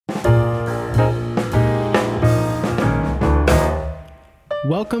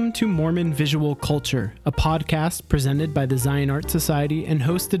Welcome to Mormon Visual Culture, a podcast presented by the Zion Art Society and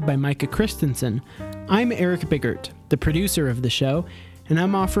hosted by Micah Christensen. I'm Eric Biggert, the producer of the show, and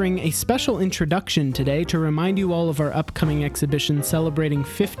I'm offering a special introduction today to remind you all of our upcoming exhibition celebrating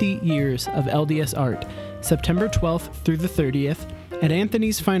 50 years of LDS art, September 12th through the 30th at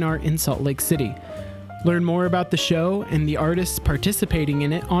Anthony's Fine Art in Salt Lake City. Learn more about the show and the artists participating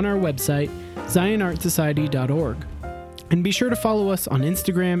in it on our website, zionartsociety.org. And be sure to follow us on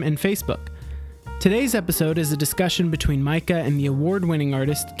Instagram and Facebook. Today's episode is a discussion between Micah and the award-winning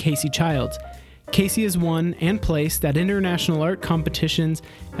artist Casey Childs. Casey has won and placed at international art competitions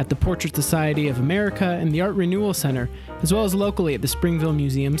at the Portrait Society of America and the Art Renewal Center, as well as locally at the Springville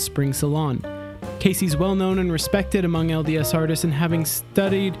Museum's Spring Salon. Casey's well known and respected among LDS artists, and having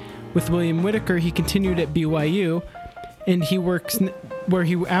studied with William Whitaker, he continued at BYU, and he works where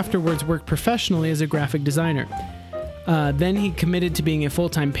he afterwards worked professionally as a graphic designer. Then he committed to being a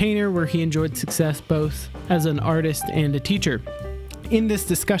full-time painter, where he enjoyed success both as an artist and a teacher. In this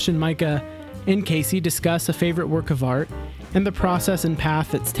discussion, Micah and Casey discuss a favorite work of art and the process and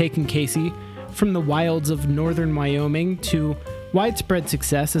path that's taken Casey from the wilds of northern Wyoming to widespread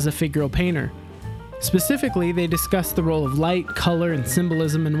success as a figural painter. Specifically, they discuss the role of light, color, and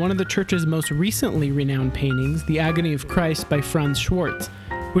symbolism in one of the church's most recently renowned paintings, The Agony of Christ by Frans Schwartz,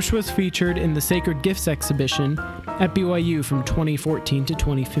 which was featured in the Sacred Gifts exhibition at BYU from 2014 to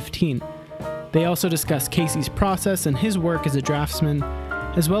 2015. They also discuss Casey's process and his work as a draftsman,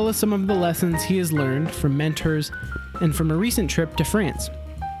 as well as some of the lessons he has learned from mentors and from a recent trip to France.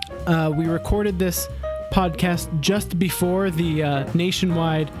 We recorded this podcast just before the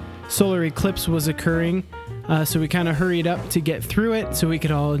nationwide solar eclipse was occurring, so we kind of hurried up to get through it so we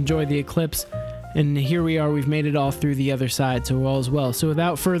could all enjoy the eclipse. And here we are, we've made it all through the other side, so all is well. So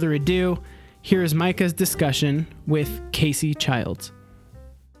without further ado, here is Micah's discussion with Casey Childs.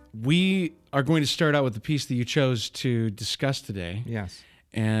 We are going to start out with the piece that you chose to discuss today. Yes.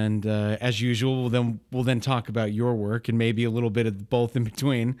 And as usual, we'll then talk about your work and maybe a little bit of both in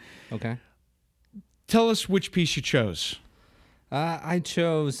between. Okay. Tell us which piece you chose. I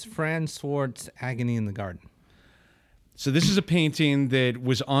chose Frans Schwartz, Agony in the Garden. So this is a painting that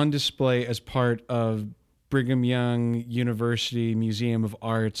was on display as part of Brigham Young University Museum of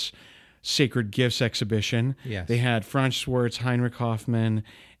Art's Sacred Gifts exhibition. Yes. They had Frans Schwartz, Heinrich Hoffmann,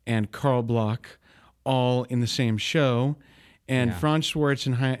 and Karl Bloch all in the same show. And Frans Schwartz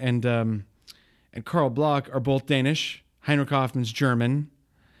and Karl Bloch are both Danish. Heinrich Hoffmann's German.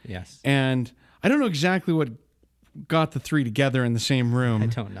 Yes. And I don't know exactly what got the three together in the same room. I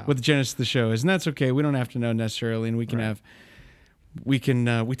don't know. What the genesis of the show is, and that's okay. We don't have to know necessarily, and we can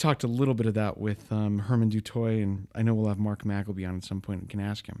we talked a little bit of that with Herman Dutoy, and I know we'll have Mark Mackleby on at some point and can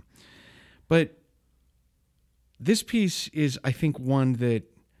ask him. But this piece is, I think, one that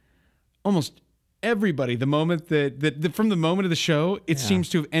almost everybody, the moment that from the moment of the show, it seems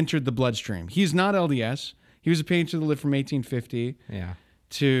to have entered the bloodstream. He's not LDS. He was a painter that lived from 1850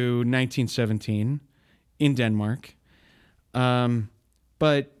 to 1917 in Denmark.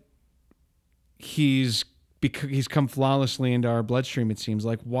 But he's come flawlessly into our bloodstream, it seems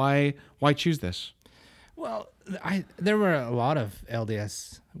like. Why choose this? Well, there were a lot of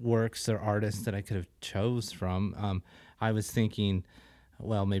LDS works or artists that I could have chose from. I was thinking,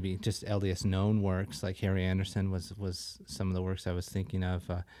 well, maybe just LDS known works, like Harry Anderson was some of the works I was thinking of.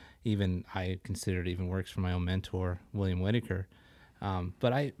 Even I considered even works from my own mentor, William Whitaker.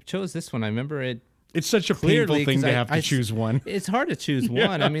 But I chose this one. I remember it. It's such a painful thing to have to choose one. It's hard to choose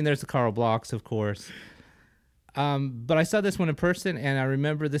one. I mean, there's the Karl Blochs, of course. But I saw this one in person, and I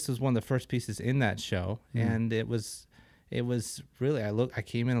remember this was one of the first pieces in that show, and it was really, I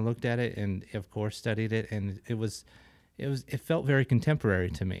came in and looked at it, and of course studied it, and it felt very contemporary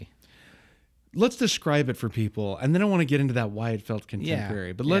to me. Let's describe it for people, and then I want to get into that why it felt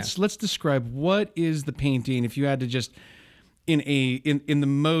contemporary. But let's describe what is the painting. If you had to just in the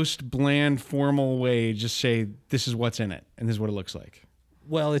most bland, formal way, just say this is what's in it, and this is what it looks like.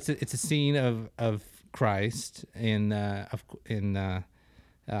 Well, it's a scene of Christ with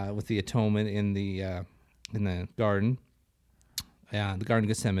the atonement in the garden, the Garden of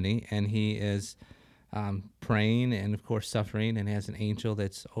Gethsemane, and he is praying and of course suffering, and has an angel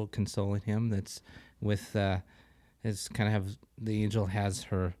that's consoling him. That's with the angel has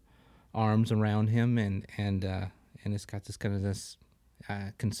her arms around him, and it's got this kind of this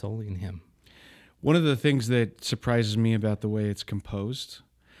consoling him. One of the things that surprises me about the way it's composed,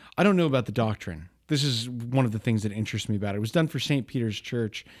 I don't know about the doctrine. This is one of the things that interests me about it. It was done for St. Peter's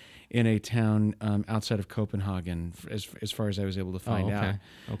Church in a town outside of Copenhagen, as far as I was able to find out.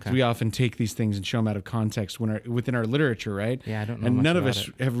 Okay. So we often take these things and show them out of context within our literature, right? Yeah, I don't know. And much none of about us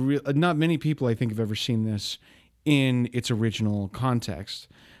it. have not many people, I think, have ever seen this in its original context.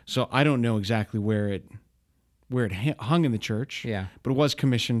 So I don't know exactly where it hung in the church. Yeah. But it was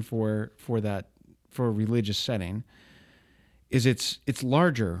commissioned for a religious setting. It's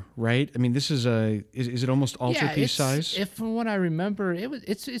larger, right? I mean, this is it almost altarpiece size? If from what I remember,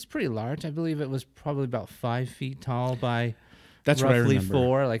 it's pretty large. I believe it was probably about 5 feet tall by That's what I roughly remember.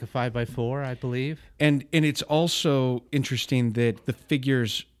 4, like a 5x4, I believe. And it's also interesting that the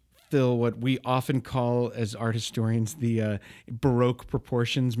figures fill what we often call, as art historians, the Baroque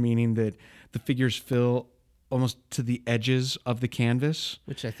proportions, meaning that the figures fill almost to the edges of the canvas.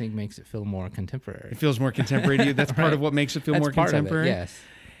 Which I think makes it feel more contemporary. It feels more contemporary to you. That's part of what makes it feel That's more part contemporary. Of it, yes.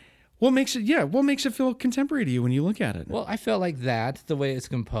 What makes it feel contemporary to you when you look at it? Well, I felt like that, the way it's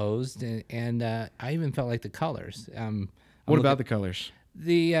composed, and I even felt like the colors. What about the colors?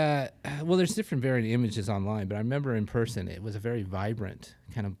 Well, there's different varied images online, but I remember in person it was a very vibrant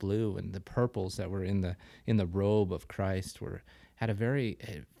kind of blue, and the purples that were in the robe of Christ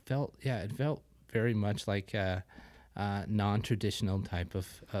it felt very much like a non-traditional type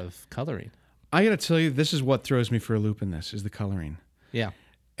of coloring. I got to tell you, this is what throws me for a loop in this, is the coloring. Yeah.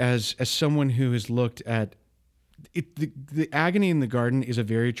 As someone who has looked at it, the agony in the garden is a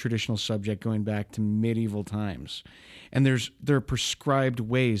very traditional subject going back to medieval times. And there are prescribed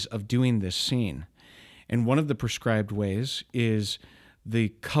ways of doing this scene. And one of the prescribed ways is the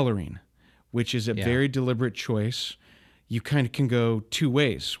coloring, which is a very deliberate choice. You kind of can go two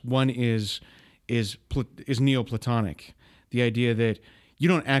ways. One is Neoplatonic, the idea that you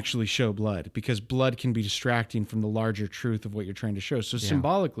don't actually show blood because blood can be distracting from the larger truth of what you're trying to show. So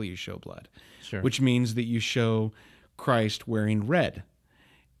symbolically you show blood, which means that you show Christ wearing red.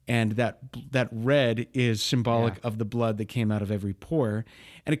 And that red is symbolic of the blood that came out of every pore.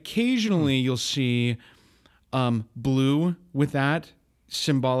 And occasionally you'll see blue with that,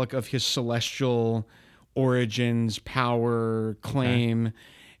 symbolic of his celestial origins, power, claim. Okay.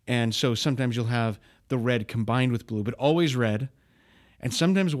 And so sometimes you'll have the red combined with blue, but always red, and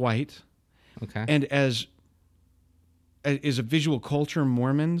sometimes white. Okay. And as a visual culture,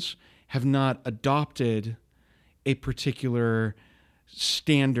 Mormons have not adopted a particular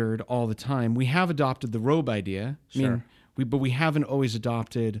standard all the time. We have adopted the robe idea. Sure. But we haven't always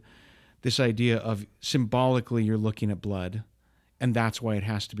adopted this idea of symbolically you're looking at blood, and that's why it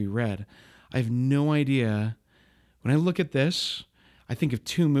has to be red. I have no idea. When I look at this, I think of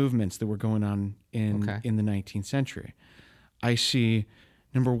two movements that were going on in the 19th century. I see,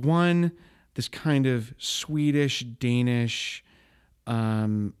 number one, this kind of Swedish, Danish,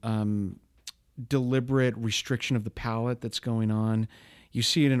 deliberate restriction of the palette that's going on. You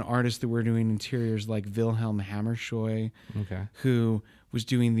see it in artists that were doing interiors like Wilhelm Hammershøi, who was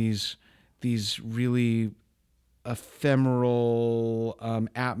doing these really ephemeral,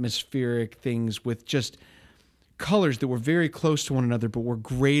 atmospheric things with just colors that were very close to one another, but were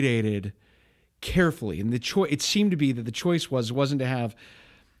gradated carefully. And it seemed to be that the choice wasn't to have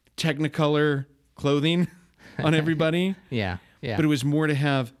Technicolor clothing on everybody. Yeah. But it was more to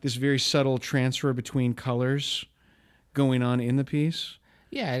have this very subtle transfer between colors going on in the piece.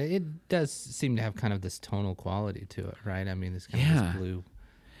 Yeah, it does seem to have kind of this tonal quality to it, right? I mean, this kind of this blue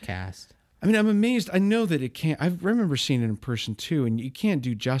cast. I mean, I'm amazed. I know that it can't. I remember seeing it in person too, and you can't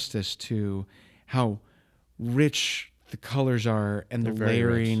do justice to how rich the colors are, and the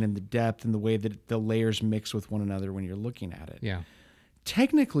layering and the depth and the way that the layers mix with one another when you're looking at it. Yeah.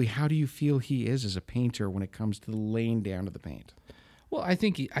 Technically, how do you feel he is as a painter when it comes to the laying down of the paint? Well, I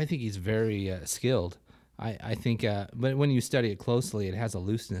think he's very skilled. I think, but when you study it closely, it has a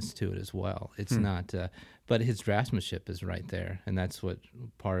looseness to it as well. It's not, but his draftsmanship is right there, and that's what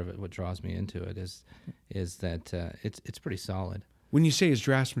part of it. What draws me into it is that it's pretty solid. When you say his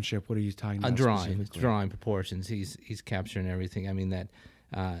draftsmanship, what are you talking about? Drawing proportions. He's capturing everything. I mean, that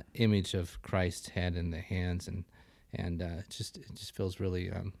image of Christ's head and the hands, and it just feels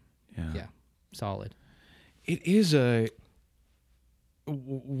really solid. It is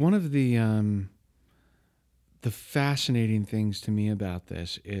one of the fascinating things to me about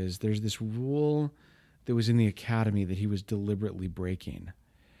this is there's this rule that was in the academy that he was deliberately breaking,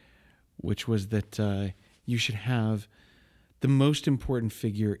 which was that you should have the most important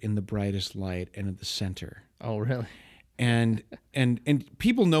figure in the brightest light and at the center. Oh, really? And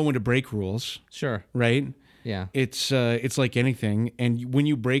people know when to break rules. Sure. Right? Yeah. It's like anything, and when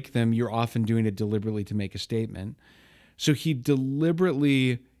you break them, you're often doing it deliberately to make a statement. So he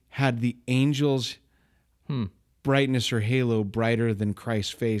deliberately had the angels brightness or halo brighter than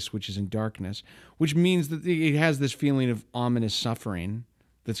Christ's face, which is in darkness, which means that it has this feeling of ominous suffering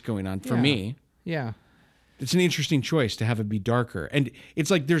that's going on for me. Yeah. It's an interesting choice to have it be darker. And it's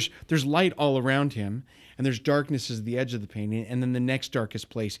like there's light all around him, and there's darkness as the edge of the painting, and then the next darkest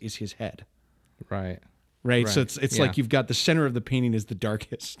place is his head. Right. Right? So it's like you've got the center of the painting is the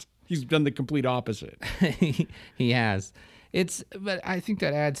darkest. He's done the complete opposite. He has. But I think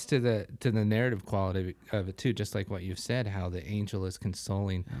that adds to the narrative quality of it too, just like what you've said, how the angel is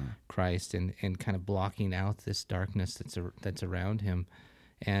consoling Christ and kind of blocking out this darkness that's around him.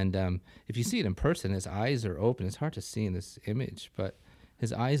 And if you see it in person, his eyes are open. It's hard to see in this image, but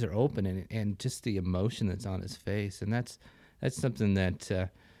his eyes are open, and just the emotion that's on his face, and that's something that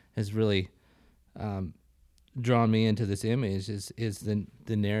has really drawn me into this image is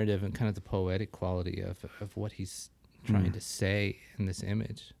the narrative and kind of the poetic quality of what he's trying to say in this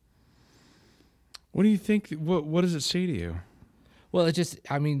image. What do you think? What does it say to you? Well, just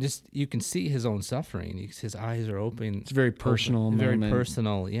you can see his own suffering. His eyes are open. It's a very personal very moment.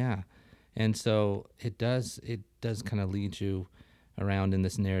 personal, yeah. And so it does kind of lead you around in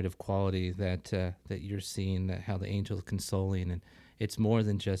this narrative quality that you're seeing, that how the angel is consoling, and it's more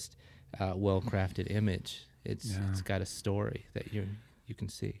than just a well-crafted image. It's got a story that you can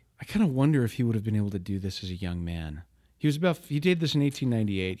see. I kind of wonder if he would have been able to do this as a young man. He did this in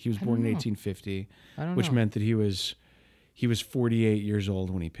 1898. He was born in 1850, which meant that he was 48 years old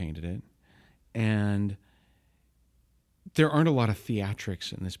when he painted it. And there aren't a lot of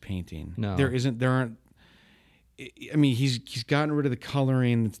theatrics in this painting. No. There aren't. I mean, he's gotten rid of the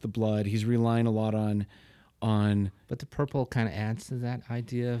coloring. It's the blood. He's relying a lot on. But the purple kind of adds to that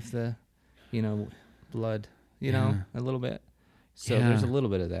idea of the, blood, a little bit. So there's a little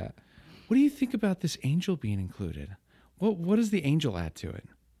bit of that. What do you think about this angel being included? What does the angel add to it?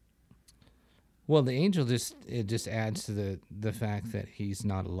 Well, the angel just adds to the fact that he's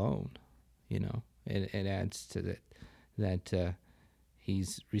not alone. It adds to that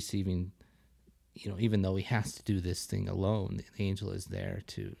he's receiving. Even though he has to do this thing alone, the angel is there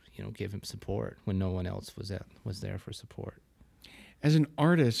to give him support when no one else was there for support. As an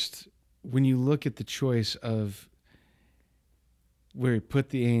artist, when you look at the choice of where he put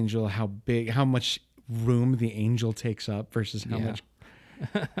the angel, how much room the angel takes up versus how much.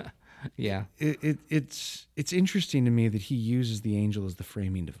 Yeah. It's interesting to me that he uses the angel as the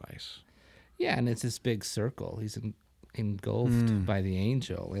framing device. Yeah, and it's this big circle. He's engulfed by the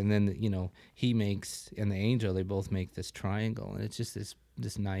angel, and then he makes, and the angel, they both make this triangle, and it's just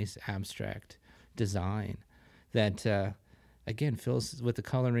this nice abstract design that again feels with the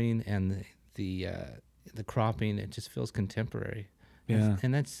coloring and the cropping. It just feels contemporary. Yeah,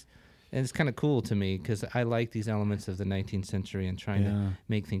 and it's kind of cool to me because I like these elements of the 19th century and trying to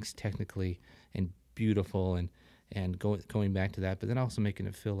make things technically and beautiful and going back to that, but then also making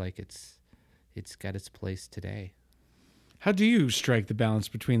it feel like it's got its place today. How do you strike the balance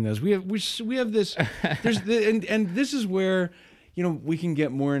between those? We have this. And this is where we can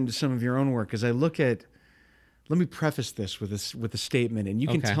get more into some of your own work. As I look at, let me preface this with a statement, and you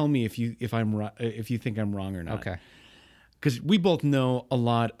can tell me if you think I'm wrong or not. Okay. Because we both know a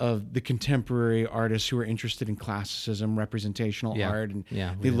lot of the contemporary artists who are interested in classicism, representational art, and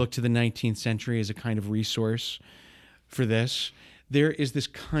they look to the 19th century as a kind of resource for this. There is this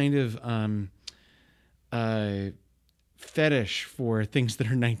kind of fetish for things that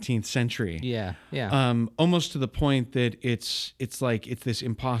are 19th century. Yeah. Almost to the point that it's this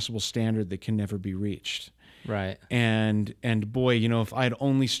impossible standard that can never be reached. Right. And boy, if I had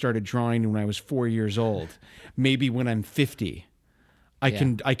only started drawing when I was 4 years old, maybe when I'm 50, I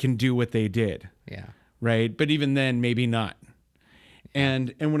can do what they did. Yeah. Right. But even then, maybe not.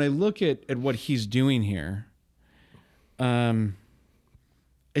 And when I look at what he's doing here,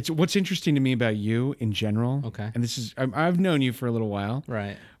 it's what's interesting to me about you in general. Okay. And this is, I've known you for a little while.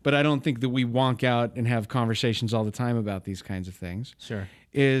 Right. But I don't think that we wonk out and have conversations all the time about these kinds of things. Sure.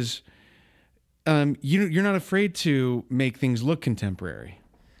 Is you're not afraid to make things look contemporary.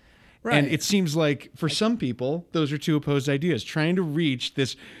 Right. And it seems like for some people, those are two opposed ideas. Trying to reach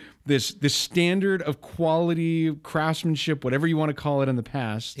this standard of quality, craftsmanship, whatever you want to call it in the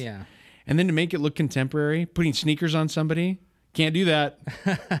past. Yeah. And then to make it look contemporary, putting sneakers on somebody, can't do that.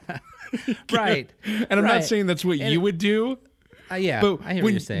 Right. And I'm not saying that's what you would do. Yeah, but I hear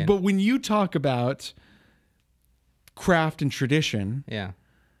what you're saying. But when you talk about craft and tradition,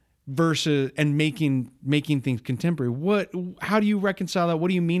 versus and making things contemporary, how do you reconcile that? What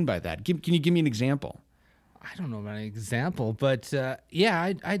do you mean by that? Can you give me an example? I don't know about an example, but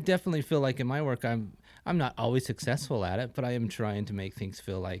I definitely feel like in my work I'm not always successful at it, but I am trying to make things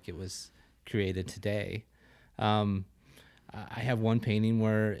feel like it was created today. I have one painting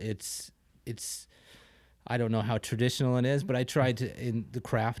where it's I don't know how traditional it is, but I tried to, in the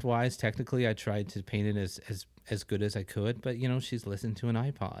craft wise, technically, I tried to paint it as good as I could. But she's listened to an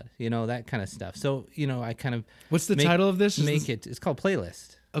iPod, that kind of stuff. So I kind of What's the title of this? It's called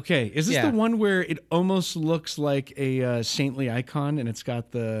Playlist. Okay, is this the one where it almost looks like a saintly icon and it's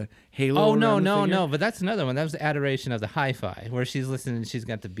got the halo? Oh no! But that's another one. That was the Adoration of the Hi-Fi, where she's listening. She's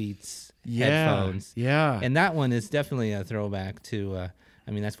got the Beats headphones. Yeah, and that one is definitely a throwback to.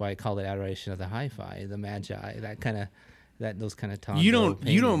 That's why I called it Adoration of the Hi-Fi, the Magi, those kind of tones. You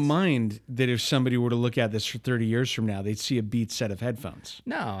don't mind that if somebody were to look at this for 30 years from now, they'd see a Beats set of headphones?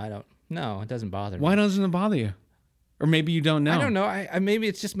 No, I don't. No, it doesn't bother me. Why doesn't it bother you? Or maybe you don't know. I don't know. I maybe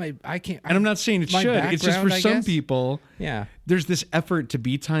it's just I can't. And I'm not saying it should. It's just for some people. Yeah. There's this effort to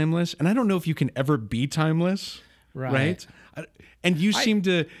be timeless, and I don't know if you can ever be timeless. Right. And you seem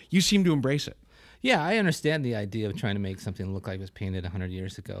to embrace it. Yeah, I understand the idea of trying to make something look like it was painted 100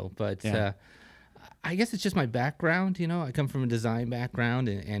 years ago, but I guess it's just my background. I come from a design background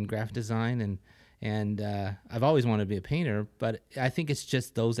and graphic design, and I've always wanted to be a painter. But I think it's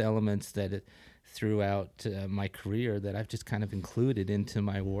just those elements that throughout my career that I've just kind of included into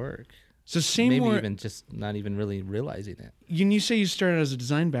my work. So even just not even really realizing it. You say you started as a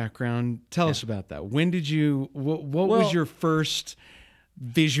design background. Tell us about that. When did you? What was your first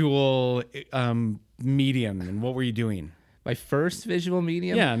visual medium, and what were you doing? My first visual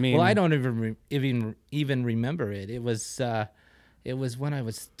medium? Yeah, well, I don't even remember it. It was when I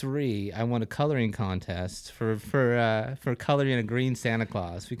was 3. I won a coloring contest for coloring a green Santa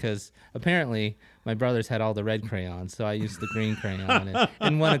Claus, because apparently my brothers had all the red crayons, so I used the green crayon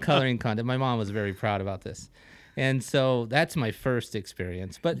and won a coloring contest. My mom was very proud about this, and so that's my first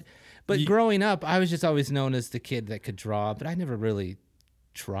experience. But growing up, I was just always known as the kid that could draw, but I never really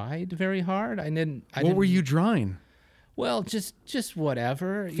tried very hard. What were you drawing? Well, just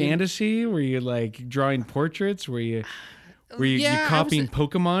whatever. Fantasy? Were you like drawing portraits? Were you copying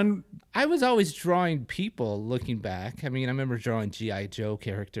Pokemon? I was always drawing people. Looking back, I remember drawing G.I. Joe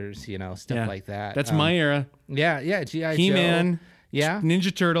characters, stuff like that. That's my era. Yeah, G.I. Joe. He-Man. Yeah.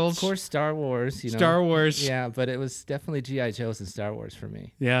 Ninja Turtles. Of course, Star Wars. Star Wars. Yeah, but it was definitely G.I. Joes and Star Wars for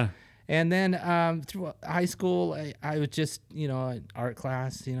me. Yeah. And then through high school, I would just, art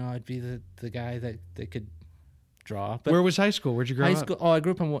class, I'd be the guy that could draw. But where was high school? Where'd you grow up? Oh, I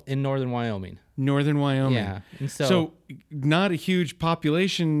grew up in northern Wyoming. Northern Wyoming. Yeah. And so not a huge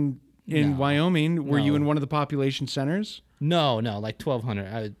population in Wyoming. Were you in one of the population centers? No, like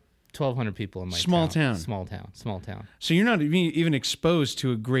 1,200. 1,200 people in my Small town. town. Small town. So you're not even exposed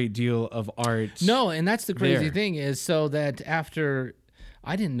to a great deal of art. No, and that's the crazy thing is, so that after...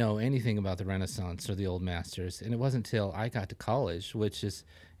 I didn't know anything about the Renaissance or the Old Masters, and it wasn't until I got to college, which is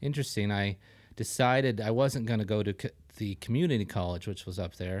interesting. I decided I wasn't going to go to the community college, which was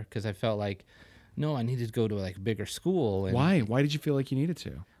up there, because I felt like, no, I needed to go to a bigger school. And why? Why did you feel like you needed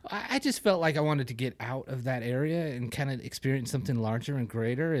to? I just felt like I wanted to get out of that area and kind of experience something larger and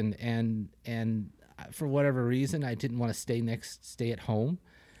greater, and for whatever reason, I didn't want to stay at home.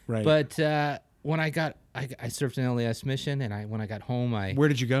 Right. But when I served an LAS mission, and when I got home, Where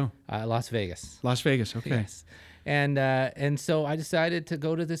did you go? Las Vegas. Las Vegas, okay. Yes. And so I decided to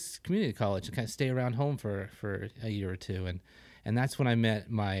go to this community college and kind of stay around home for a year or two, and that's when I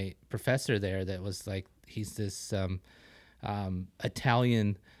met my professor there. That was like, he's this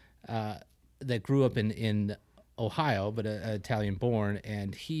Italian that grew up in Ohio, but Italian born,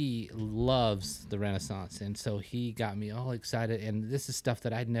 and he loves the Renaissance, and so he got me all excited. And this is stuff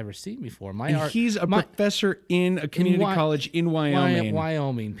that I'd never seen before. He's a professor in a community college in Wyoming.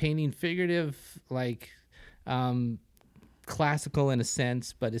 Wyoming, painting figurative, like classical in a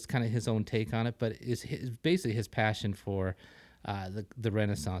sense, but it's kind of his own take on it. But it's basically his passion for the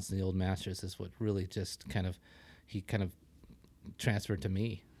Renaissance and the Old Masters is what really just kind of transferred to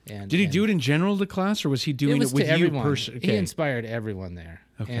me. Did he do it in general to class, or was he doing it with you personally? He inspired everyone there.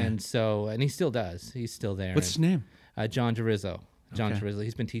 Okay. And he still does. He's still there. What's his name? John Gerizzo. Gerizzo.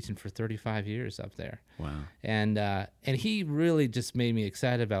 He's been teaching for 35 years up there. Wow. And he really just made me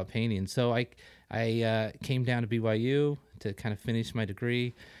excited about painting. So I came down to BYU to kind of finish my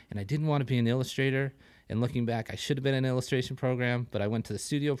degree, and I didn't want to be an illustrator. And looking back, I should have been in an illustration program, but I went to the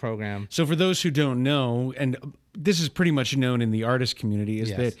studio program. So for those who don't know, and this is pretty much known in the artist community,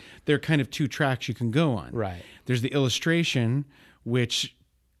 is that there are kind of two tracks you can go on. Right. There's the illustration, which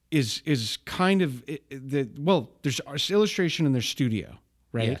is kind of there's illustration and there's studio,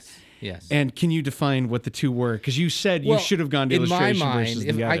 right? Yes. And can you define what the two were? Because you said you should have gone to illustration versus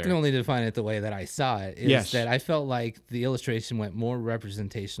the other. I can only define it the way that I saw it, is that I felt like the illustration went more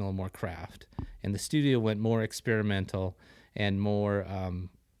representational and more craft. and the studio went more experimental and more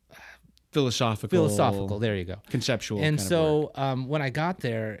philosophical. There you go. Conceptual. And kind of so work. when I got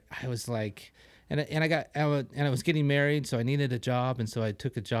there, I was like, and I was getting married, so I needed a job, and so I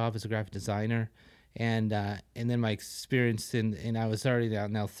took a job as a graphic designer, and then my experience and I was already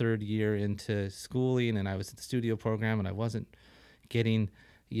now third year into schooling, and I was at the studio program, and I wasn't getting,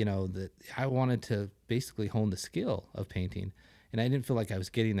 I wanted to basically hone the skill of painting, and I didn't feel like I was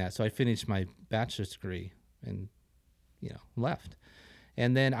getting that, so I finished my bachelor's degree and left.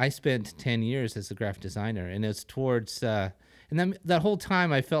 And then I spent 10 years as a graphic designer, and it's towards, and then that whole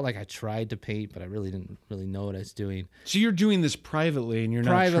time I felt like I tried to paint, but I really didn't really know what I was doing. So you're doing this privately, and you're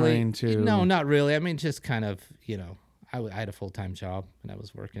not trying to... No, not really. I mean, just kind of, I had a full-time job, and I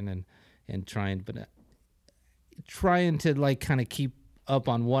was working and trying to like kind of keep up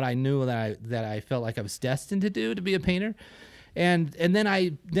on what I knew that I felt like I was destined to do, to be a painter. And then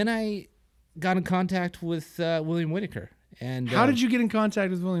I got in contact with William Whitaker. And how did you get in contact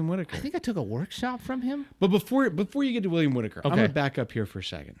with William Whitaker? I think I took a workshop from him. But before you get to William Whitaker, okay. I'm going to back up here for a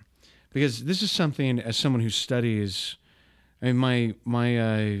second, because this is something, as someone who studies, I mean,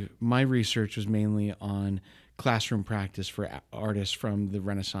 my research was mainly on classroom practice for artists from the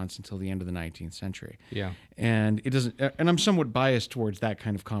Renaissance until the end of the 19th century. Yeah. And I'm somewhat biased towards that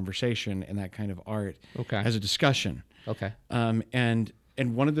kind of conversation and that kind of art as a discussion. Okay.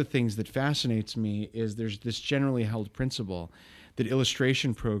 And one of the things that fascinates me is there's this generally held principle that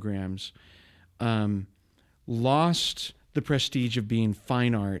illustration programs lost the prestige of being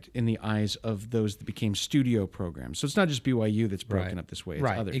fine art in the eyes of those that became studio programs. So it's not just BYU that's broken up this way, it's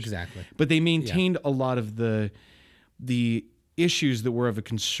others. Exactly. But they maintained a lot of the issues that were of a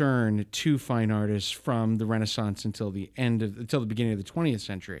concern to fine artists from the Renaissance until the beginning of the 20th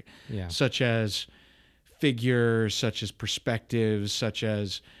century, such as figure, such as perspectives, such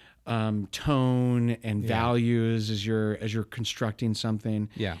as tone and values as you're constructing something.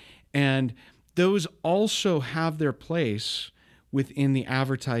 Yeah. And those also have their place within the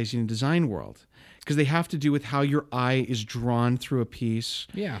advertising and design world, because they have to do with how your eye is drawn through a piece.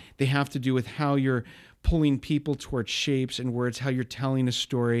 Yeah. They have to do with how you're pulling people towards shapes and words, how you're telling a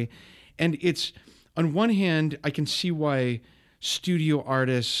story. And it's, on one hand, I can see why studio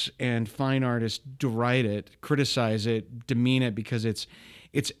artists and fine artists deride it, criticize it, demean it, because it's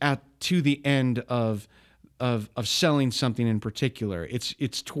to the end of selling something in particular.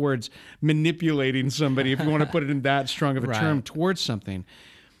 It's towards manipulating somebody, if you want to put it in that strong of a term, towards something.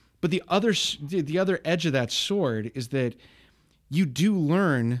 But the other edge of that sword is that you do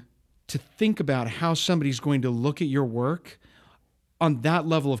learn to think about how somebody's going to look at your work on that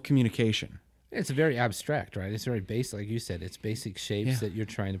level of communication. It's very abstract, right? It's very basic, like you said. It's basic shapes that you're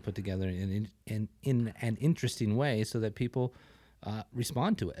trying to put together in an interesting way so that people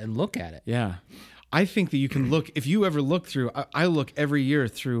respond to it and look at it. Yeah. I think that you can look, if you ever look through, I look every year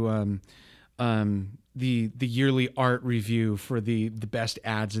through the yearly art review for the best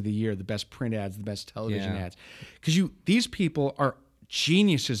ads of the year, the best print ads, the best television ads. Because these people are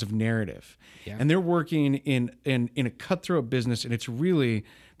geniuses of narrative. Yeah. And they're working in a cutthroat business, and it's really,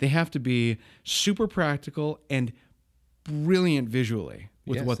 they have to be super practical and brilliant visually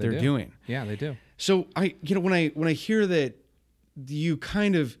with what they're doing. Yeah, they do. So when I hear that you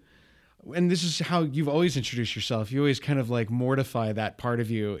kind of, and this is how you've always introduced yourself, you always kind of like mortify that part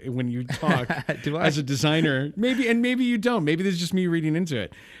of you when you talk as a designer. Maybe you don't. Maybe this is just me reading into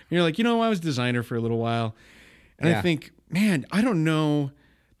it. And you're like, I was a designer for a little while. And I think, man, I don't know.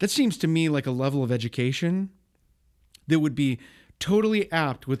 That seems to me like a level of education that would be totally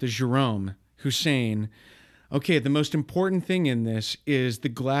apt with a Jerome who's saying, okay, the most important thing in this is the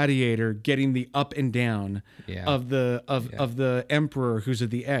gladiator getting the up and down of the emperor who's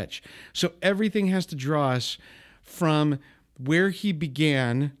at the edge. So everything has to draw us from where he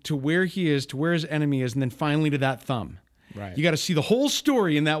began to where he is to where his enemy is, and then finally to that thumb. Right. You got to see the whole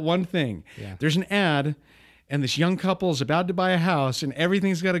story in that one thing. Yeah. There's an ad, and this young couple is about to buy a house, and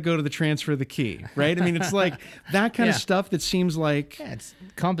everything's got to go to the transfer of the key, right? I mean, it's like that kind of stuff that seems like... Yeah, it's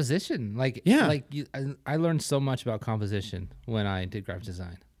composition. I learned so much about composition when I did graphic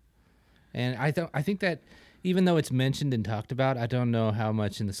design. And I think that even though it's mentioned and talked about, I don't know how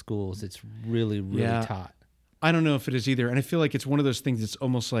much in the schools it's really, really taught. I don't know if it is either. And I feel like it's one of those things that's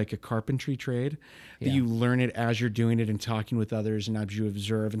almost like a carpentry trade, that you learn it as you're doing it and talking with others and as you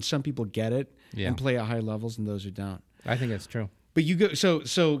observe. And some people get it and play at high levels, and those who don't. I think that's true. But you go, so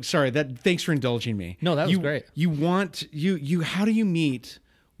sorry, thanks for indulging me. No, that was great. How do you meet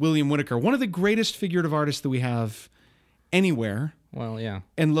William Whitaker, one of the greatest figurative artists that we have anywhere? Well, yeah.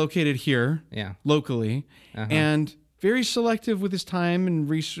 And located here, locally, and very selective with his time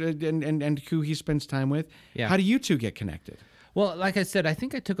and who he spends time with. Yeah. How do you two get connected? Well, like I said, I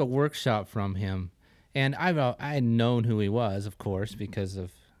think I took a workshop from him, and I had known who he was, of course, because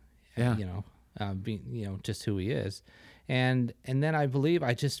of being just who he is, and then I believe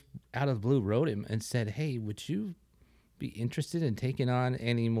I just out of the blue wrote him and said, "Hey, would you be interested in taking on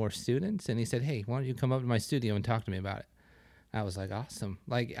any more students?" And he said, "Hey, why don't you come up to my studio and talk to me about it?" I was like, awesome.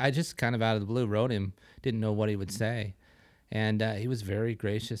 Like, I just kind of out of the blue wrote him, didn't know what he would say. And he was very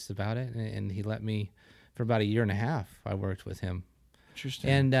gracious about it. And he let me, for about a year and a half, I worked with him. Interesting.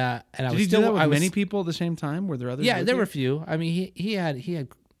 And I Did was he still, do that with I was, many people at the same time? Were there others? yeah, with there you? were a few. I mean, he had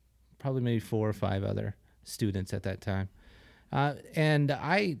probably maybe 4 or 5 other students at that time. And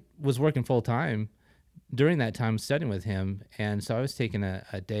I was working full time during that time studying with him. And so I was taking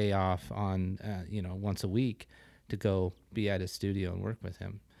a day off on, once a week to go be at his studio and work with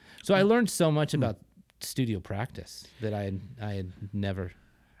him. So I learned so much about studio practice that I had never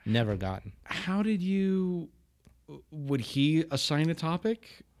gotten. How did you? Would he assign a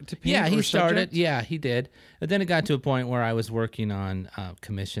topic to paint? Yeah, or he started. subject? Yeah, he did. But then it got to a point where I was working on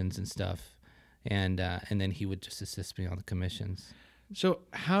commissions and stuff, and then he would just assist me on the commissions. So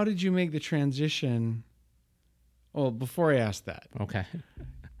how did you make the transition? Well, before I ask that, Okay.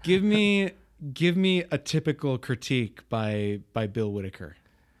 give me a typical critique by Bill Whitaker.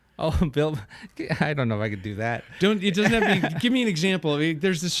 Oh, Bill, I don't know if I could do that. It doesn't have to be, give me an example. I mean,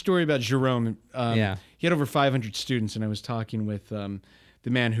 there's this story about Jerome. Yeah. He had over 500 students, and I was talking with the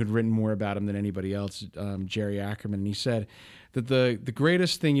man who'd written more about him than anybody else, Jerry Ackerman, and he said that the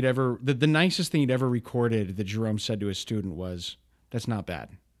greatest thing the nicest thing he'd ever recorded that Jerome said to his student was, "That's not bad."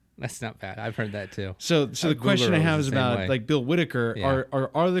 That's not bad. I've heard that too. So the question I have is about like Bill Whitaker. Yeah.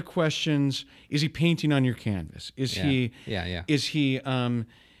 Are the questions? Is he painting on your canvas? Is he? Yeah. Is he?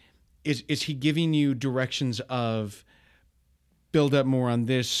 Is he giving you directions of build up more on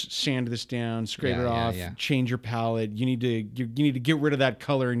this, sand this down, scrape it off, change your palette? You need to get rid of that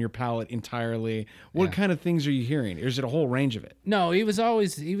color in your palette entirely. What kind of things are you hearing? Or is it a whole range of it? No, he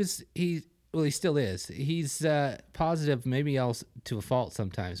still is. He's positive, maybe else to a fault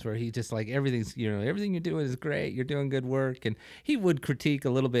sometimes, where he just like everything you're doing is great. You're doing good work. And he would critique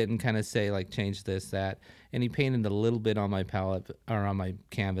a little bit and kind of say like, change this, that. And he painted a little bit on my palette or on my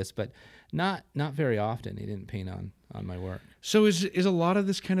canvas, but not very often. He didn't paint on my work. So is a lot of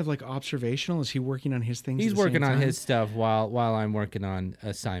this kind of like observational? Is he working on his things? He's at the working same on time? his stuff while I'm working on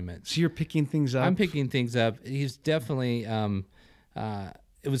assignments. So you're picking things up? I'm picking things up. He's definitely,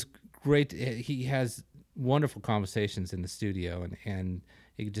 it was great. He has wonderful conversations in the studio, and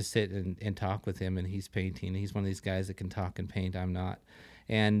you could just sit and talk with him, and he's painting. He's one of these guys that can talk and paint. I'm not.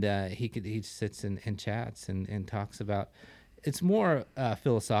 And he sits and chats and talks about, it's more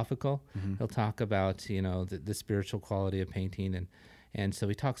philosophical. Mm-hmm. He'll talk about, the spiritual quality of painting. And so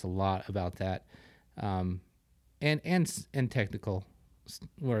he talks a lot about that. And technical,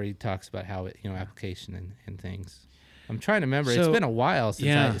 where he talks about how it, application and things. I'm trying to remember. It's been a while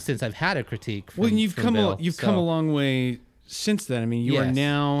since I've had a critique. From, you've come a long way since then. I mean, you are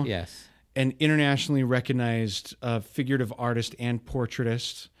now an internationally recognized figurative artist and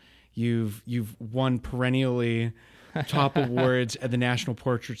portraitist. You've won perennially top awards at the National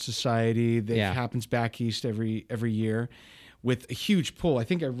Portrait Society that happens back east every year, with a huge pull. I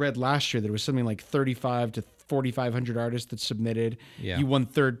think I read last year there was something like 35 to 4,500 artists that submitted. Yeah. You won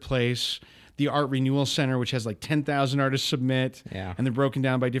 3rd place. The Art Renewal Center, which has like 10,000 artists submit, and they're broken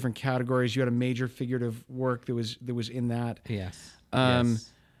down by different categories. You had a major figurative work that was in that. Yes.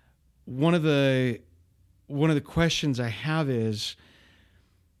 One of the questions I have is,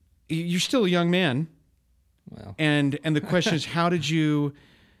 you're still a young man. Well. And the question is, how did you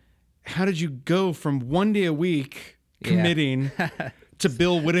go from 1 day a week committing to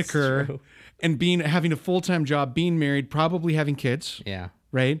Bill Whitaker and having a full-time job, being married, probably having kids? Yeah.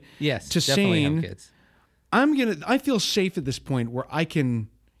 Right? Yes. To definitely saying, have kids. I feel safe at this point where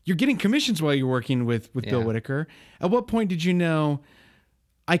you're getting commissions while you're working with Bill Whitaker. At what point did you know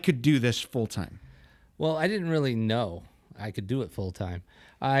I could do this full-time? Well, I didn't really know I could do it full-time.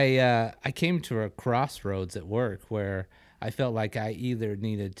 I came to a crossroads at work where I felt like I either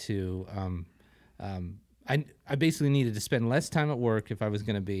needed to, I basically needed to spend less time at work if I was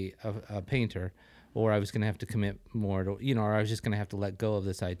going to be a painter, or I was going to have to commit more to, or I was just going to have to let go of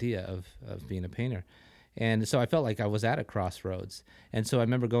this idea of being a painter. And so I felt like I was at a crossroads. And so I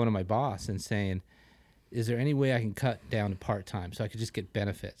remember going to my boss and saying, is there any way I can cut down to part-time so I could just get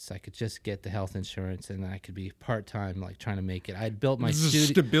benefits? I could just get the health insurance, and then I could be part-time, like trying to make it. I had built my studio. This is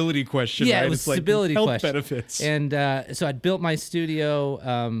a stability question, yeah, right? It was it's stability like health question. benefits. And so I'd built my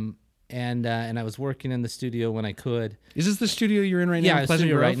studio, and I was working in the studio when I could. Is this the studio you're in right now? Yeah, in the Pleasant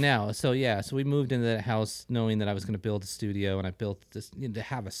studio Grove? right now. So so we moved into that house knowing that I was going to build a studio, and I built this to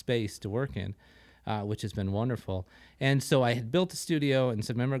have a space to work in, which has been wonderful. And so I had built a studio, and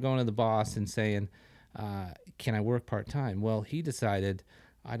so I remember going to the boss and saying, "Can I work part time?" Well, he decided,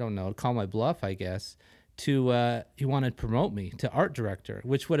 I don't know, to call my bluff, I guess. He wanted to promote me to art director,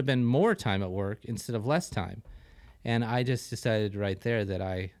 which would have been more time at work instead of less time. And I just decided right there that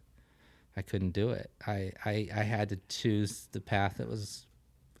I couldn't do it. I had to choose the path that was,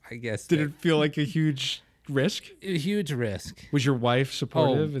 I guess. Did it feel like a huge risk? A huge risk. Was your wife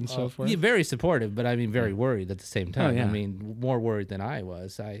supportive and so forth? Yeah, very supportive, but I mean, very worried at the same time. yeah. I mean, more worried than I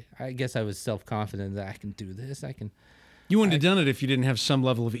was. I guess I was self-confident that I can do this. You wouldn't have done it if you didn't have some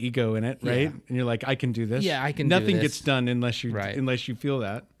level of ego in it, right? Yeah. And you're like, I can do this. Yeah, I can do Nothing this. gets done unless you feel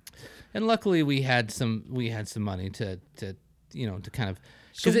that. And luckily, we had some money to kind of,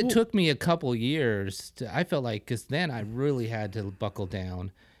 because it took me a couple years. I felt like, because then I really had to buckle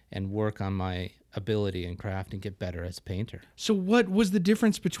down and work on my ability and craft and get better as a painter. So what was the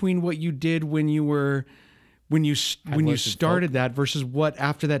difference between what you did when you started that versus what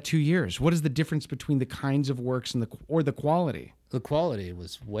after that 2 years? What is the difference between the kinds of works and the quality? The quality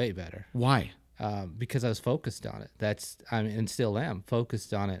was way better. Why? Because I was focused on it. And still am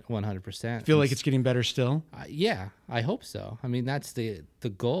focused on it 100%. Feel like it's getting better still? Yeah, I hope so. I mean, that's the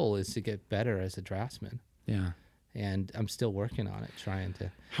goal, is to get better as a draftsman. Yeah. And I'm still working on it, trying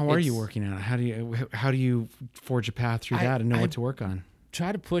to. How are you working on it? How do you forge a path through that and know what to work on?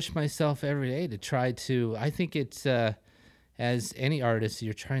 Try to push myself every day to try to. I think it's as any artist,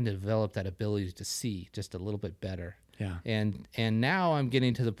 you're trying to develop that ability to see just a little bit better. Yeah. And now I'm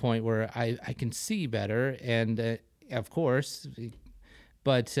getting to the point where I can see better, and of course,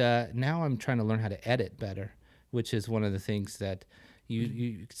 but now I'm trying to learn how to edit better, which is one of the things that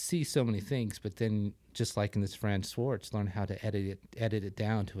you see so many things, but then just like in this Frans Schwartz, learn how to edit it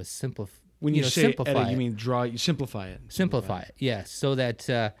down to a simple. When you say edit, you mean draw. You simplify it. Simplify it, yes, so that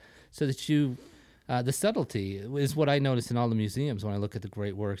you. The subtlety is what I notice in all the museums when I look at the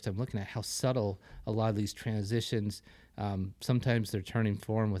great works. I'm looking at how subtle a lot of these transitions. Sometimes they're turning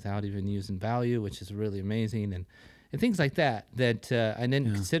form without even using value, which is really amazing, and things like that I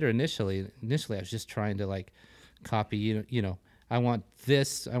didn't consider initially. Initially, I was just trying to like copy. You know, I want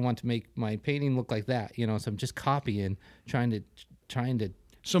this. I want to make my painting look like that. So I'm just copying, trying to.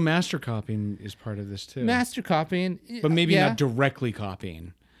 So master copying is part of this too. Master copying, but maybe not directly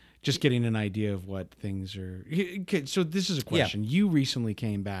copying. Just getting an idea of what things are. Okay, so this is a question. Yeah. You recently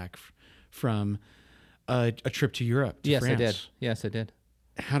came back from a trip to Europe, to France. Yes, I did.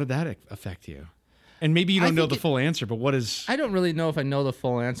 How did that affect you? And maybe you don't know the full answer, but what is... I don't really know if I know the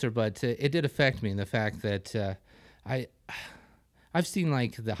full answer, but it did affect me in the fact that I've seen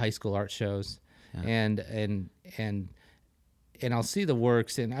like the high school art shows, and I'll see the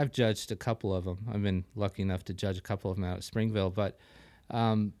works, and I've judged a couple of them. I've been lucky enough to judge a couple of them out at Springville, but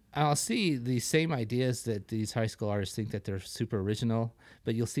I'll see the same ideas that these high school artists think that they're super original,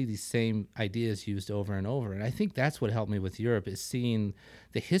 but you'll see these same ideas used over and over. And I think that's what helped me with Europe, is seeing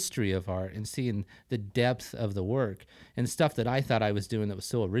the history of art and seeing the depth of the work, and stuff that I thought I was doing that was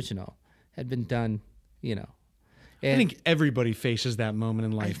so original had been done, And I think everybody faces that moment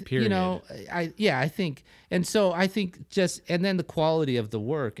in life, period. I think, and so I think and then the quality of the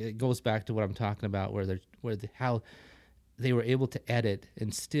work, it goes back to what I'm talking about, how they were able to edit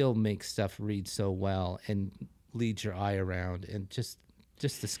and still make stuff read so well and lead your eye around, and just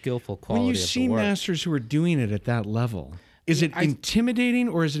the skillful quality of the work. When you see masters who are doing it at that level, is it intimidating,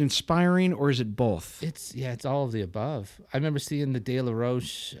 or is it inspiring, or is it both? It's all of the above. I remember seeing the De La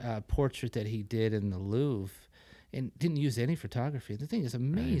Roche portrait that he did in the Louvre, and didn't use any photography. The thing is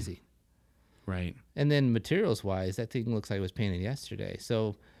amazing. Right. And then materials-wise, that thing looks like it was painted yesterday.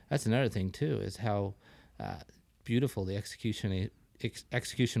 So that's another thing too, is how beautiful the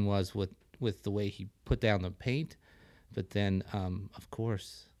execution was with the way he put down the paint, but then of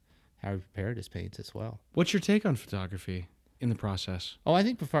course how he prepared his paints as well. What's your take on photography in the process? Oh, I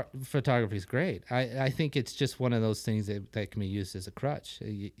think photography is great. I think it's just one of those things that can be used as a crutch.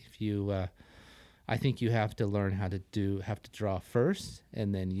 I think you have to learn how to draw first,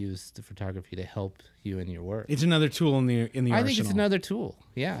 and then use the photography to help you in your work. It's another tool in the arsenal. I think it's another tool.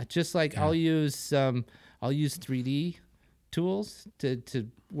 Yeah, just like I'll use 3D tools to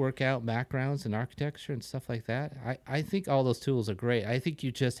work out backgrounds and architecture and stuff like that. I think all those tools are great. I think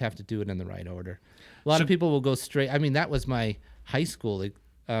you just have to do it in the right order. A lot of people will go straight. I mean, that was my high school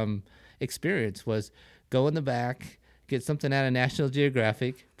experience, was go in the back, get something out of National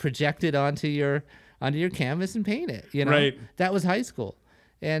Geographic, project it onto your canvas and paint it. Right. That was high school.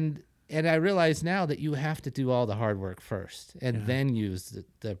 And And I realize now that you have to do all the hard work first and then use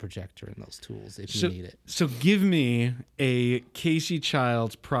the projector and those tools if you need it. So give me a Casey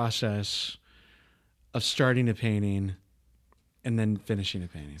Childs process of starting a painting and then finishing a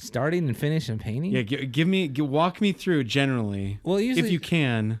painting. Starting and finishing painting? Yeah, walk me through generally, usually, if you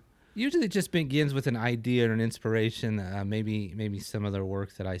can. Usually it just begins with an idea or an inspiration, maybe some other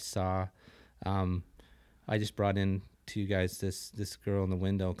work that I saw. I just brought in to you guys this girl in the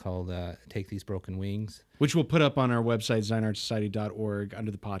window called Take These Broken Wings, which we'll put up on our website, designartsociety.org,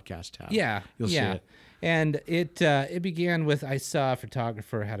 under the podcast tab. Yeah, you'll see it. And it began with, I saw a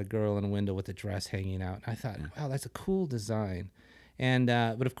photographer had a girl in a window with a dress hanging out. I thought, wow, that's a cool design. And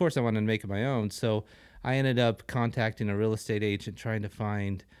but of course I wanted to make it my own, so I ended up contacting a real estate agent trying to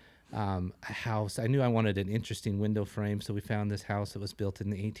find a house. I knew I wanted an interesting window frame, so we found this house that was built in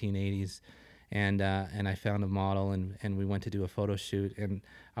the 1880s. And I found a model, and we went to do a photo shoot. And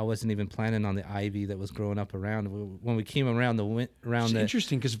I wasn't even planning on the ivy that was growing up around. When we came around it's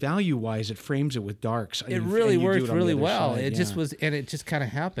interesting because value-wise, it frames it with darks. It really worked really well. Side, it just was, and it just kind of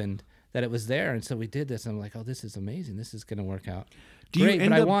happened that it was there. And so we did this. And I'm like, oh, this is amazing. This is going to work out great.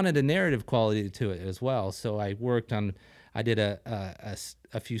 But I wanted a narrative quality to it as well. So I worked on. I did a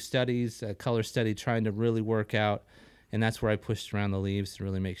few studies, a color study, trying to really work out, and that's where I pushed around the leaves to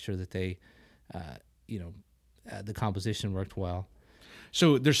really make sure that they. The composition worked well.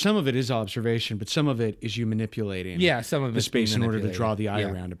 So there's some of it is observation, but some of it is you manipulating. Some of the space in order to draw the eye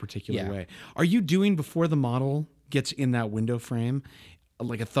around a particular way. Are you doing before the model gets in that window frame,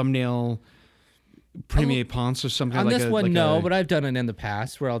 like a thumbnail premier ponce or something? On like this one, but I've done it in the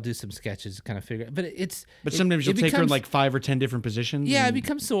past where I'll do some sketches to kind of figure. But sometimes you'll take her in like 5 or 10 different positions. Yeah, it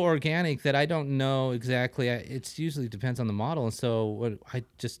becomes so organic that I don't know exactly. It's usually depends on the model, and so I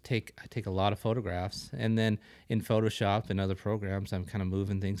take a lot of photographs, and then in Photoshop and other programs, I'm kind of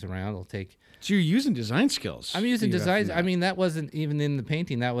moving things around. So you're using design skills. I'm using designs. I mean, that wasn't even in the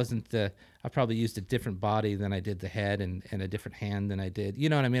painting. That wasn't the. I probably used a different body than I did the head, and a different hand than I did. You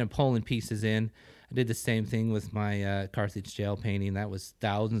know what I mean? I'm pulling pieces in. I did the same thing with my Carthage jail painting. That was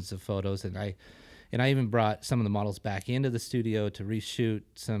thousands of photos, and I even brought some of the models back into the studio to reshoot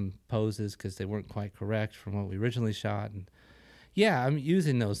some poses because they weren't quite correct from what we originally shot. And yeah, I'm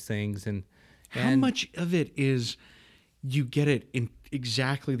using those things. And how much of it is you get it in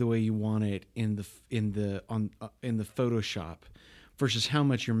exactly the way you want it in the Photoshop versus how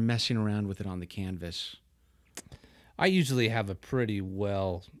much you're messing around with it on the canvas? I usually have a pretty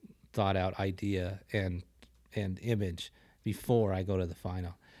well thought out idea and image before I go to the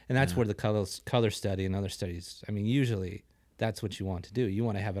final, and that's where the color study and other studies. I mean, usually that's what you want to do. You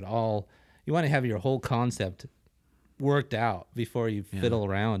want to have it all. You want to have your whole concept worked out before you fiddle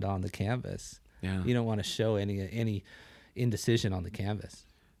around on the canvas. Yeah. You don't want to show any indecision on the canvas.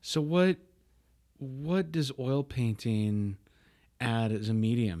 So what does oil painting add as a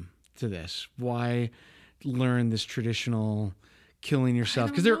medium to this? Why learn this traditional killing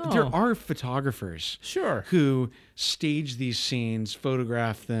yourself? Because there are photographers who stage these scenes,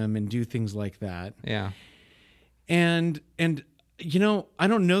 photograph them, and do things like that. Yeah. And I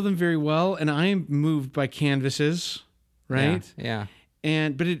don't know them very well, and I'm moved by canvases, right? Yeah.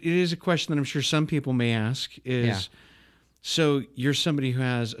 But it is a question that I'm sure some people may ask is, so you're somebody who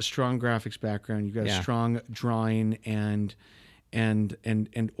has a strong graphics background, you've got a strong drawing and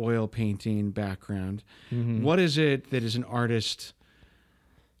oil painting background. Mm-hmm. What is it that as an artist,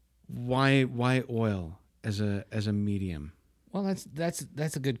 why oil as a medium? Well,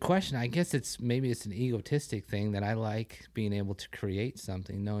 that's a good question. I guess it's an egotistic thing that I like being able to create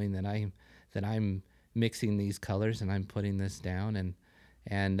something, knowing that I'm mixing these colors and I'm putting this down, and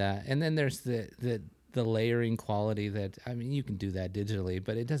then there's the layering quality that, I mean, you can do that digitally,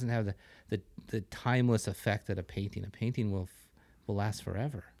 but it doesn't have the timeless effect that a painting will last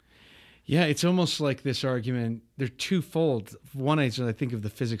forever. Yeah, it's almost like this argument. They're twofold. One is, I think of the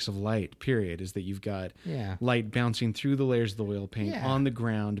physics of light, period, is that you've got light bouncing through the layers of the oil paint on the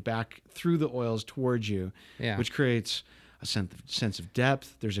ground, back through the oils towards you, which creates a sense of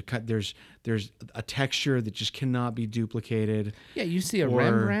depth. There's a texture that just cannot be duplicated. Yeah, you see a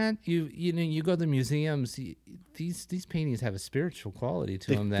Rembrandt, you go to the museums, these paintings have a spiritual quality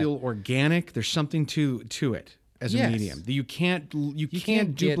to them. They feel organic. There's something to it. As a medium, you can't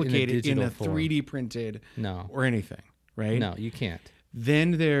duplicate it in a 3D printed or anything, right? No, you can't.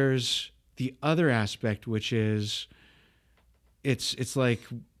 Then there's the other aspect, which is it's like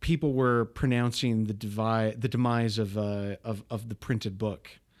people were pronouncing the demise of the printed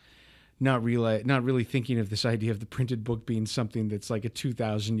book, not really thinking of this idea of the printed book being something that's like a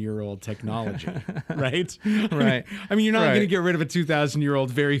 2,000-year-old technology, right? Right. I mean, you're not Right. going to get rid of a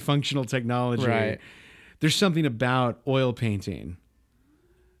 2,000-year-old very functional technology. Right. There's something about oil painting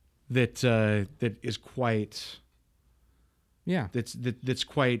that that is quite. Yeah. That's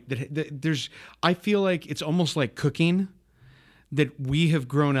quite. There's. I feel like it's almost like cooking. That we have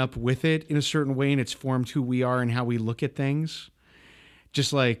grown up with it in a certain way, and it's formed who we are and how we look at things.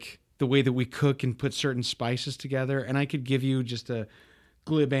 Just like the way that we cook and put certain spices together. And I could give you just a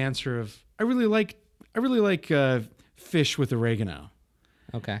glib answer of I really like fish with oregano.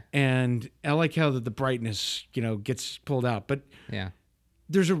 Okay. And I like how the brightness, gets pulled out. But Yeah.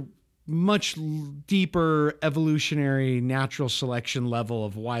 there's a much deeper evolutionary natural selection level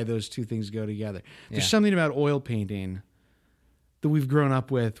of why those two things go together. There's Yeah. something about oil painting that we've grown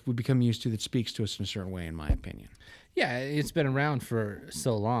up with, we become used to, that speaks to us in a certain way, in my opinion. Yeah, it's been around for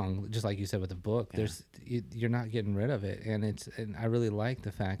so long, just like you said with the book. Yeah. You're not getting rid of it, and I really like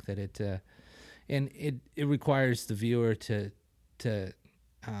the fact that it requires the viewer to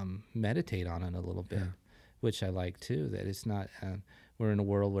meditate on it a little bit, which I like too. That it's not we're in a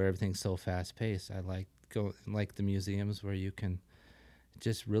world where everything's so fast paced. I like the museums where you can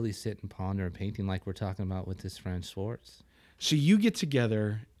just really sit and ponder a painting, like we're talking about with this Frans Schwartz. So you get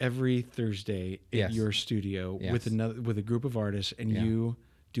together every Thursday at Yes. your studio with a group of artists, and Yeah. you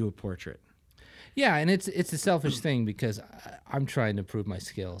do a portrait. Yeah, and it's a selfish thing because I'm trying to prove my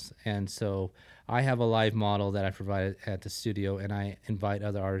skills, and so I have a live model that I provide at the studio, and I invite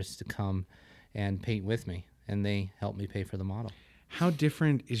other artists to come and paint with me, and they help me pay for the model. How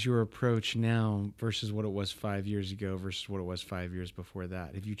different is your approach now versus what it was 5 years ago versus what it was 5 years before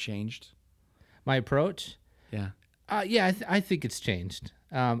that? Have you changed? My approach, Yeah. yeah, I think it's changed.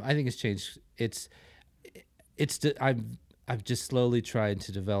 I think it's changed. I've just slowly tried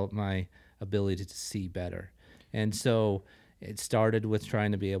to develop my ability to see better, and so it started with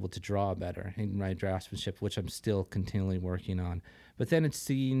trying to be able to draw better in my draftsmanship, which I'm still continually working on. But then it's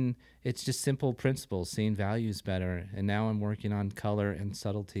just simple principles, seeing values better, and now I'm working on color and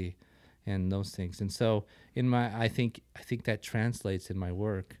subtlety, and those things. And so I think that translates in my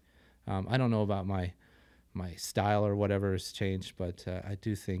work. I don't know about my style or whatever has changed, but I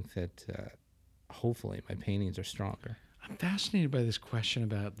do think that hopefully my paintings are stronger. I'm fascinated by this question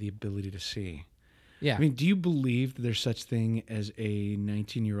about the ability to see. Yeah. I mean, do you believe that there's such thing as a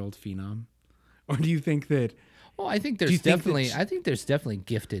 19-year-old phenom? Or do you think that... Well, I think you there's think definitely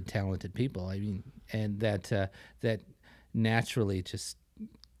gifted, talented people. I mean, and that naturally just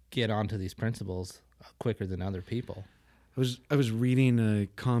get onto these principles quicker than other people. I was reading a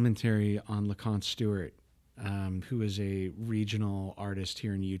commentary on LeConte Stewart, who is a regional artist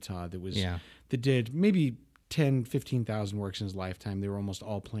here in Utah that did maybe 10, 15,000 works in his lifetime. They were almost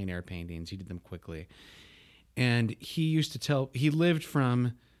all plein air paintings. He did them quickly. And he used to tell, he lived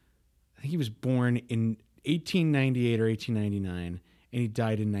from, I think he was born in 1898 or 1899, and he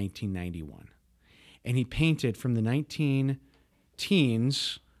died in 1991. And he painted from the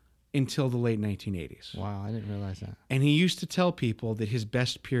 19-teens until the late 1980s. Wow, I didn't realize that. And he used to tell people that his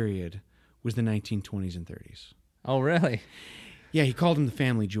best period was the 1920s and 30s. Oh, really? Yeah, he called them the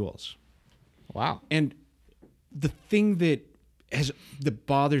family jewels. Wow. And the thing that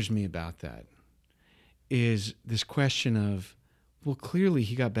bothers me about that is this question of, well, clearly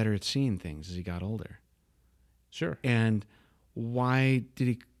he got better at seeing things as he got older. Sure. And why did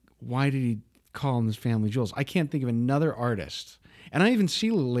he call them his family jewels? I can't think of another artist, and I even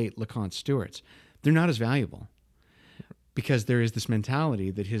see late LeConte Stewart's. They're not as valuable because there is this mentality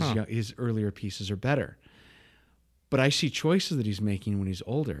that his earlier pieces are better. But I see choices that he's making when he's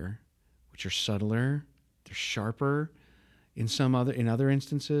older, which are subtler, they're sharper. In other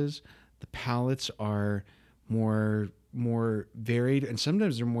instances, the palettes are more varied, and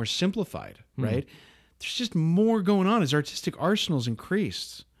sometimes they're more simplified. Right? There's just more going on. His artistic arsenal's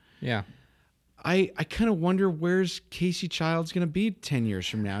increased. Yeah. I kind of wonder where's Casey Childs going to be 10 years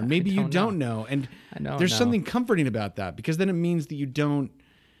from now. And maybe you don't know. And there's something comforting about that, because then it means that you don't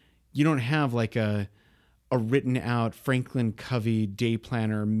have like a written out Franklin Covey day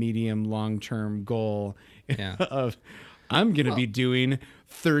planner, medium long-term goal of I'm going to be doing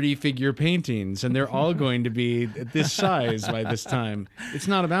 30-figure paintings, and they're all going to be at this size by this time. It's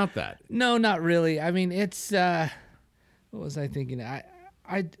not about that. No, not really. I mean, it's what was I thinking?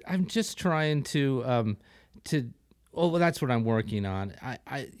 I'm just trying to well, that's what I'm working on.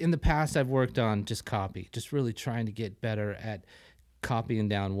 I in the past I've worked on just copy, just really trying to get better at copying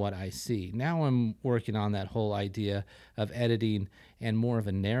down what I see. Now I'm working on that whole idea of editing and more of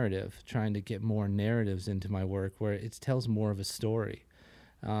a narrative, trying to get more narratives into my work where it tells more of a story.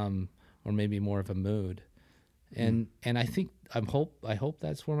 or maybe more of a mood. And I think I hope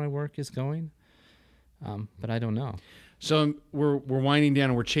that's where my work is going, but I don't know. So we're winding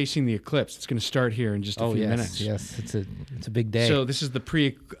down and we're chasing the eclipse. It's going to start here in just a few minutes. Yes, it's a big day. So this is the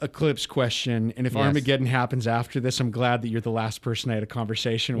pre-eclipse question, and if Yes. Armageddon happens after this, I'm glad that you're the last person I had a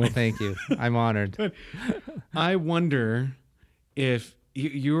conversation Well, with. thank you. I'm honored. But I wonder if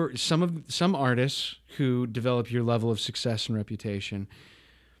you're some artists who develop your level of success and reputation.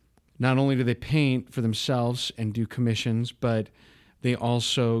 Not only do they paint for themselves and do commissions, but they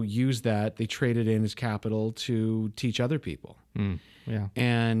also use that, they trade it in as capital to teach other people. Yeah.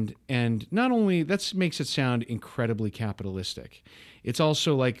 And not only, that makes it sound incredibly capitalistic. It's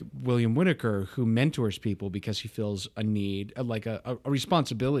also like William Whitaker, who mentors people because he feels a need, like a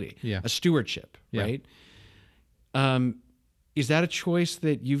responsibility, Yeah. a stewardship, Yeah. right? Is that a choice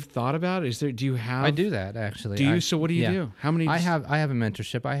that you've thought about? Do you have? I do that actually. Do you? So what do you do? How many? I have a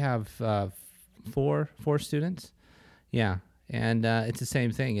mentorship. I have four students. Yeah, and it's the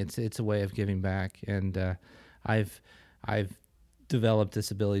same thing. It's a way of giving back, and I've developed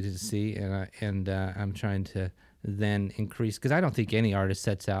this ability to see, and I'm trying to then increase, because I don't think any artist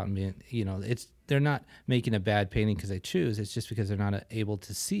sets out and they're not making a bad painting because they choose. It's just because they're not able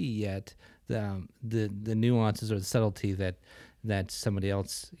to see yet the nuances or the subtlety that somebody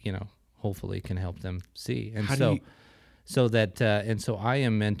else hopefully can help them see. And so I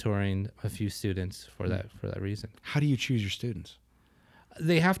am mentoring a few students for that reason. How do you choose your students?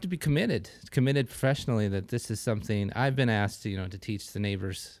 They have to be committed professionally, that this is something I've been asked to teach the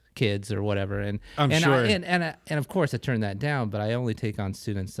neighbors' kids or whatever, and sure. and of course I turn that down, but I only take on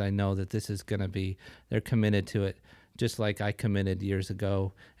students that I know that this is going to be, they're committed to it, just like I committed years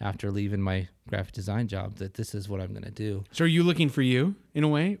ago after leaving my graphic design job, that this is what I'm going to do. So are you looking for you in a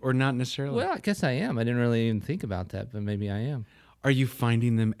way, or not necessarily? Well, I guess I am. I didn't really even think about that, but maybe I am. Are you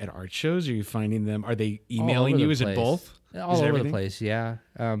finding them at art shows? Are Are they All emailing over you? the Is it place. both? All Is it over everything? the place, yeah.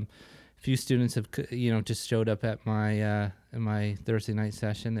 A few students have just showed up at my Thursday night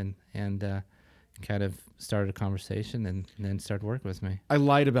session and kind of started a conversation and then started working with me. I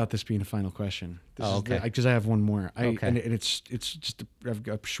lied about this being a final question. Okay. Because I have one more. Okay. And it's just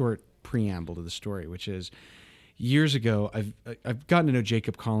a short preamble to the story, which is years ago I've gotten to know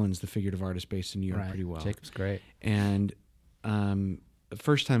Jacob Collins, the figurative artist based in New York, pretty well. Jacob's great. And the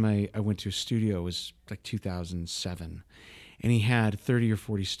first time I went to a studio was like 2007, and he had 30 or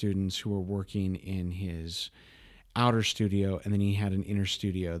 40 students who were working in his outer studio, and then he had an inner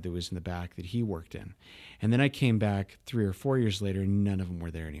studio that was in the back that he worked in. And then I came back 3 or 4 years later, and none of them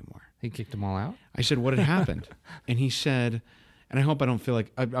were there anymore. He kicked them all out? I said, what had happened? And he said, and I hope I don't feel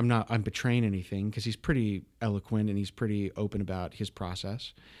like I'm betraying anything, because he's pretty eloquent and he's pretty open about his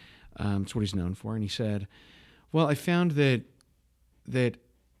process. It's what he's known for. And he said, well, I found that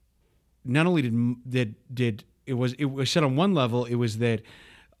not only did it was said on one level, it was that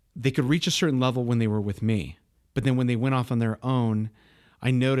they could reach a certain level when they were with me, but then when they went off on their own,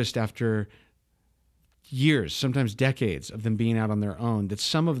 I noticed after years, sometimes decades of them being out on their own, that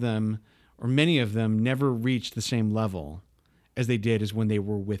some of them, or many of them, never reached the same level as they did as when they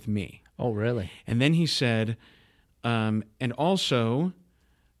were with me. Oh, really? And then he said, and also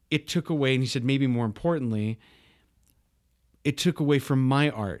it took away, and he said, maybe more importantly, it took away from my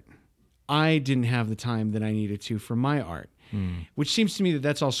art. I didn't have the time that I needed to for my art, which seems to me that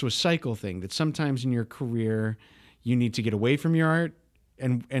that's also a cycle thing, that sometimes in your career you need to get away from your art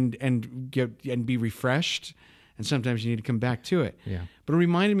and be refreshed, and sometimes you need to come back to it. Yeah. But it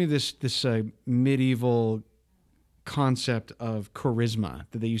reminded me of this medieval concept of charisma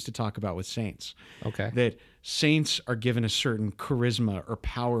that they used to talk about with saints. Okay. That saints are given a certain charisma or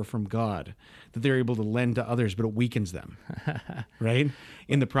power from God that they're able to lend to others, but it weakens them, right?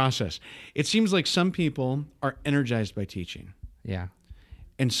 In the process. It seems like some people are energized by teaching, Yeah.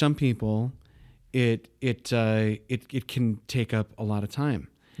 and some people it can take up a lot of time.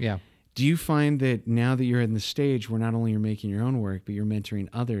 Yeah. Do you find that now that you're in the stage where not only you're making your own work, but you're mentoring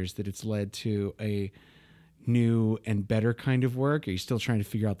others, that it's led to a new and better kind of work? Are you still trying to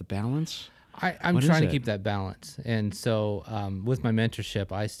figure out the balance? I'm What is trying to it? keep that balance. And so with my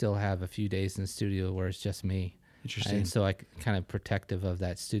mentorship, I still have a few days in the studio where it's just me. Interesting. And so I kind of protective of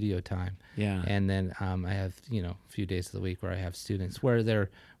that studio time. Yeah. And then I have, a few days of the week where I have students where they're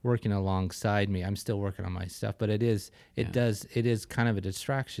working alongside me. I'm still working on my stuff, but it is kind of a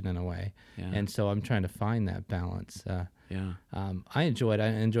distraction in a way. Yeah. And so I'm trying to find that balance. Yeah. I enjoy it. I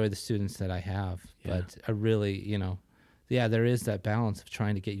enjoy the students that I have, Yeah. but I really, there is that balance of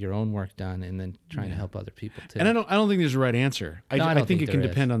trying to get your own work done and then trying to help other people too. And I don't think there's a right answer. No, I I don't think think it can there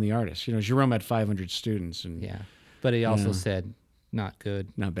is. depend on the artist. Jerome had 500 students, and Yeah. But he also Yeah. said, not good,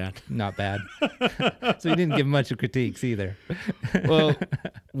 Not bad. not bad. So he didn't give much of critiques either. Well,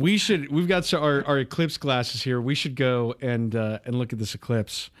 we've got our eclipse glasses here. We should go and look at this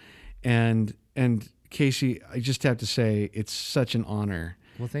eclipse. And Casey, I just have to say, it's such an honor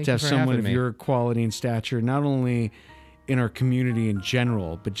Well, thank to you have for someone having of me. your quality and stature, not only in our community in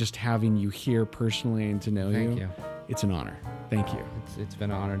general, but just having you here personally and to know Thank you. It's an honor. Thank you. It's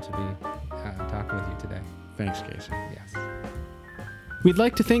been an honor to be talking with you today. Thanks, Casey. Yes. We'd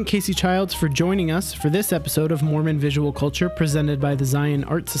like to thank Casey Childs for joining us for this episode of Mormon Visual Culture presented by the Zion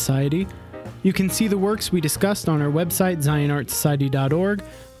Art Society. You can see the works we discussed on our website, zionartsociety.org,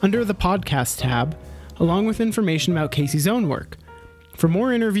 under the podcast tab, along with information about Casey's own work. For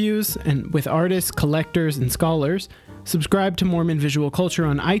more interviews and with artists, collectors, and scholars, subscribe to Mormon Visual Culture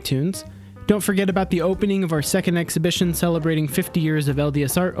on iTunes. Don't forget about the opening of our second exhibition celebrating 50 years of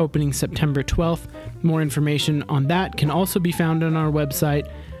LDS art, opening September 12th. More information on that can also be found on our website.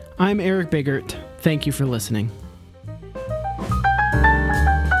 I'm Eric Biggert. Thank you for listening.